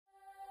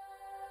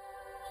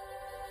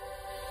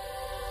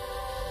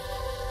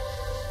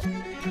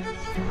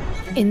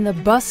In the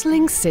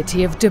bustling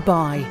city of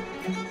Dubai,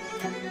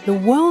 the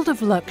world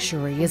of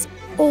luxury is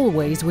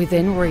always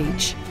within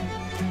reach.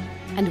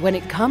 And when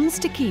it comes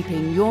to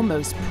keeping your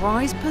most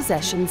prized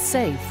possessions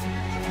safe,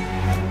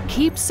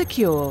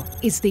 KeepSecure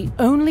is the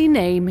only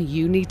name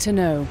you need to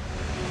know.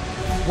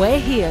 We're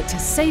here to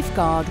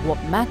safeguard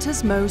what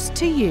matters most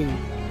to you.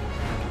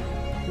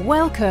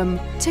 Welcome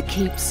to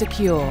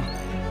KeepSecure,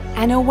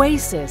 an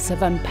oasis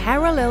of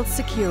unparalleled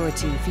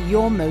security for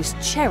your most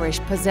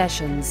cherished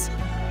possessions.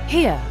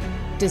 Here,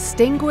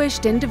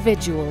 distinguished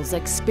individuals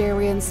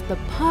experience the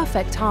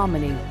perfect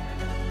harmony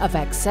of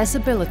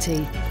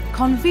accessibility,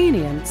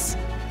 convenience,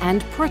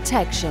 and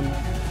protection.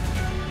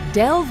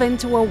 Delve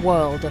into a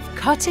world of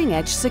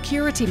cutting-edge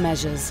security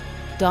measures,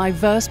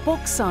 diverse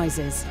box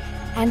sizes,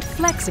 and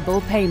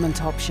flexible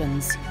payment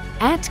options.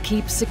 At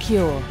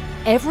KeepSecure,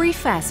 every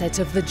facet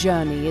of the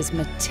journey is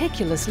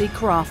meticulously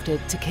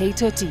crafted to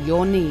cater to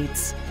your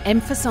needs,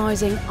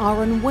 emphasizing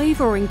our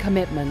unwavering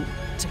commitment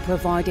to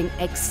providing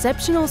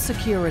exceptional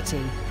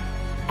security,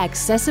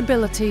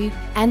 accessibility,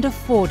 and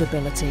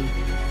affordability.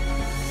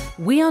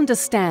 We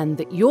understand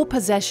that your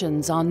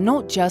possessions are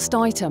not just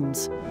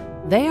items,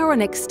 they are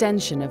an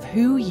extension of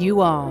who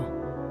you are.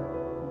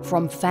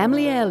 From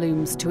family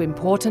heirlooms to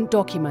important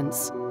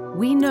documents,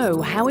 we know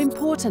how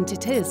important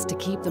it is to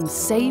keep them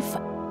safe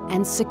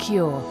and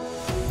secure.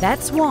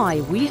 That's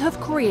why we have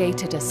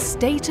created a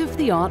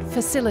state-of-the-art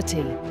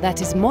facility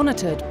that is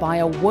monitored by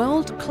a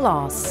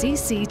world-class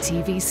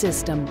CCTV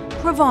system,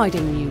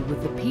 providing you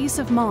with the peace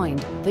of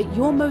mind that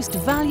your most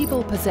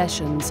valuable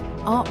possessions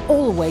are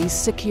always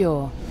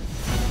secure.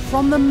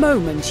 From the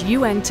moment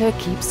you enter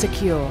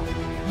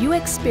KeepSecure, you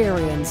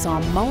experience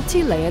our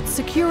multi-layered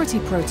security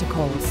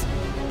protocols,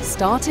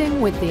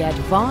 starting with the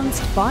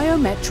advanced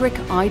biometric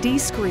ID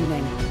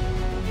screening,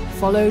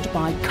 followed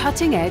by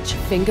cutting-edge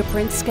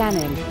fingerprint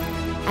scanning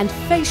and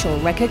facial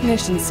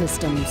recognition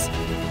systems.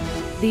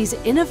 These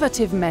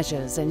innovative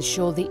measures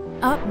ensure the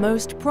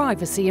utmost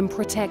privacy and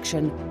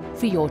protection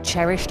for your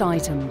cherished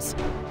items.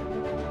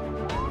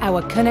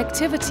 Our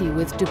connectivity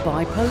with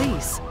Dubai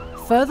Police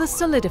further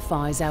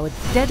solidifies our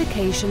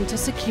dedication to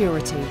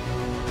security.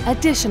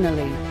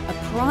 Additionally, a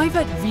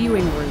private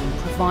viewing room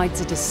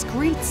provides a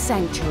discreet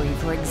sanctuary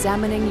for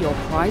examining your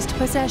prized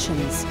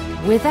possessions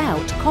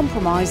without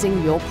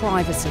compromising your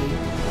privacy.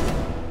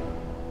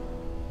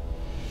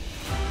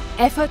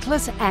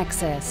 Effortless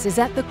access is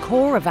at the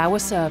core of our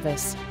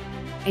service.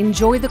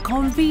 Enjoy the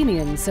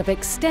convenience of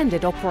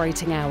extended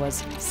operating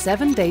hours,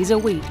 7 days a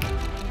week,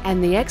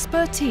 and the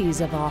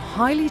expertise of our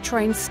highly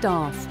trained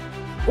staff,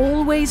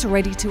 always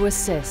ready to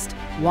assist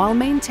while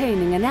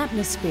maintaining an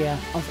atmosphere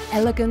of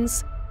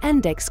elegance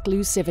and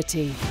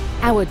exclusivity.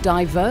 Our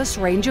diverse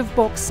range of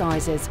box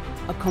sizes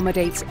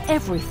accommodates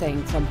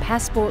everything from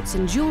passports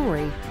and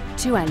jewelry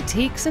to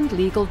antiques and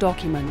legal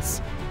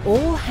documents,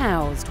 all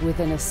housed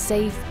within a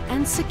safe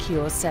and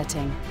secure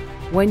setting.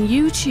 When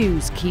you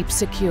choose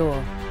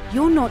KeepSecure,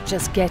 you're not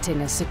just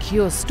getting a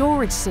secure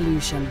storage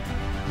solution,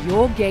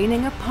 you're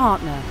gaining a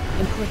partner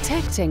in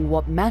protecting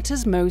what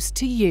matters most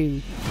to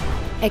you.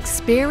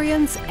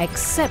 Experience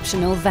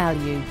exceptional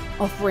value,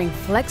 offering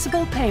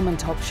flexible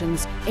payment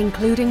options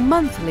including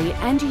monthly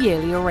and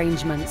yearly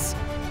arrangements.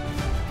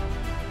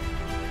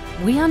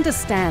 We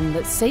understand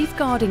that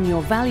safeguarding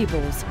your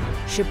valuables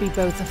should be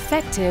both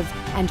effective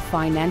and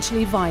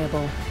financially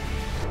viable.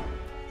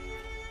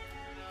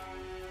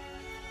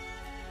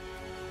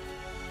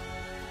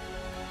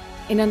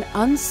 In an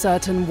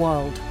uncertain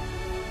world,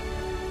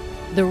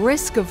 the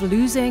risk of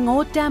losing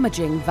or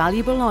damaging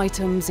valuable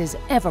items is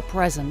ever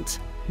present,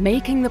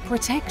 making the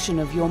protection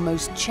of your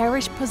most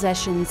cherished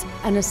possessions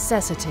a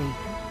necessity.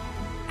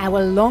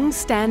 Our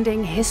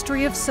long-standing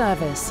history of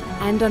service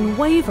and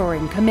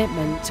unwavering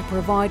commitment to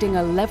providing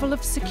a level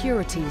of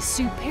security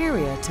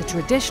superior to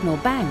traditional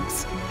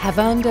banks have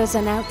earned us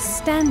an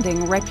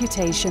outstanding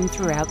reputation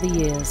throughout the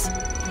years.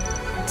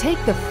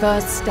 Take the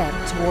first step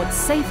towards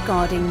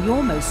safeguarding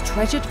your most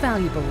treasured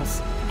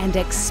valuables and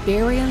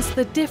experience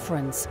the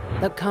difference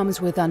that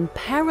comes with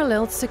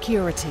unparalleled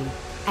security,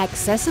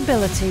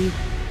 accessibility,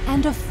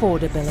 and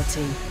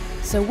affordability.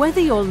 So whether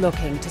you're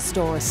looking to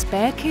store a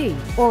spare key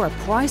or a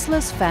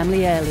priceless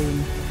family heirloom,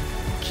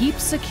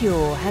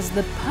 KeepSecure has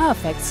the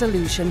perfect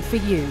solution for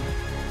you.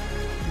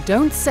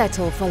 Don't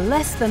settle for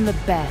less than the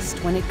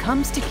best when it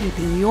comes to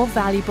keeping your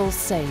valuables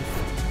safe.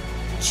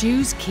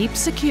 Choose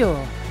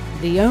KeepSecure,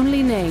 the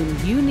only name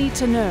you need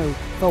to know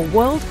for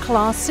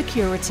world-class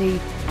security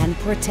and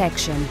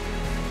protection.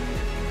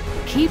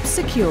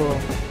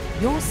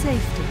 KeepSecure, your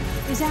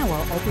safety is our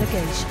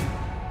obligation.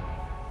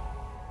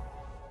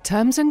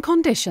 Terms and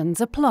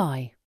conditions apply.